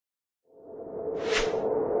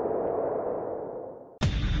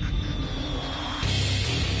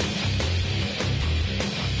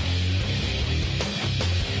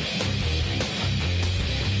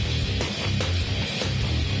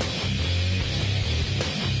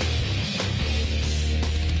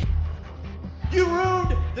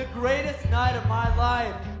Homicide of my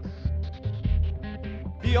life.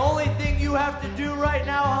 The only thing you have to do right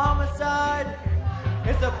now, Homicide,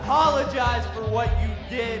 is apologize for what you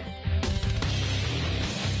did.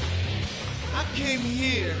 I came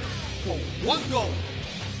here for one goal,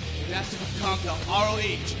 and that's to become the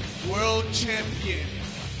ROH World Champion.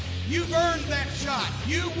 You've earned that shot.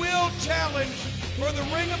 You will challenge for the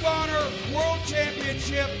Ring of Honor World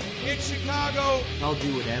Championship in Chicago. I'll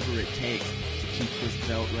do whatever it takes to keep this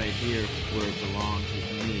belt right here where it belongs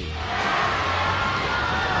with me.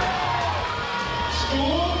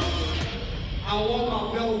 Storm, I want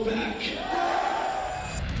my belt back.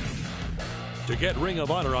 To get Ring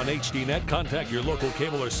of Honor on HDNet, contact your local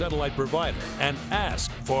cable or satellite provider and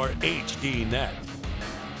ask for HDNet.